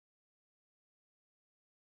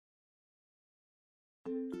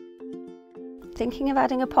Thinking of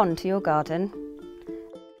adding a pond to your garden?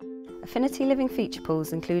 Affinity Living Feature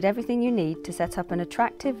Pools include everything you need to set up an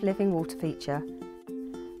attractive living water feature.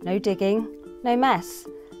 No digging, no mess,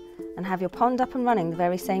 and have your pond up and running the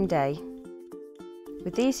very same day.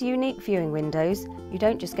 With these unique viewing windows, you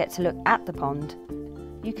don't just get to look at the pond,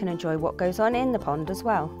 you can enjoy what goes on in the pond as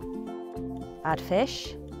well. Add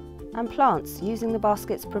fish and plants using the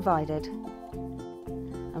baskets provided.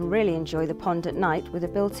 And really enjoy the pond at night with a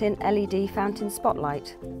built-in LED fountain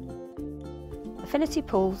spotlight. Affinity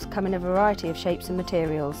pools come in a variety of shapes and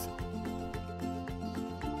materials.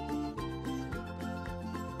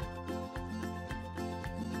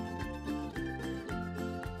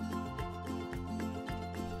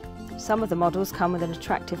 Some of the models come with an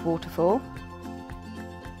attractive waterfall,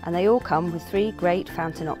 and they all come with 3 great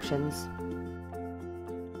fountain options.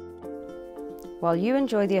 While you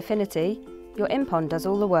enjoy the Affinity, your Inpond does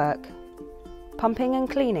all the work, pumping and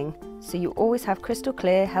cleaning, so you always have crystal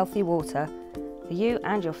clear, healthy water for you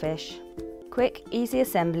and your fish. Quick, easy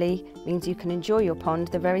assembly means you can enjoy your pond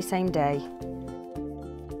the very same day.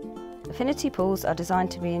 Affinity pools are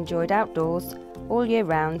designed to be enjoyed outdoors all year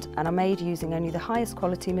round and are made using only the highest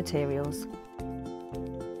quality materials.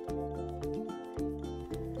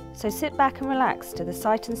 So sit back and relax to the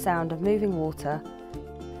sight and sound of moving water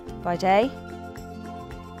by day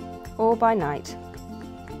or by night.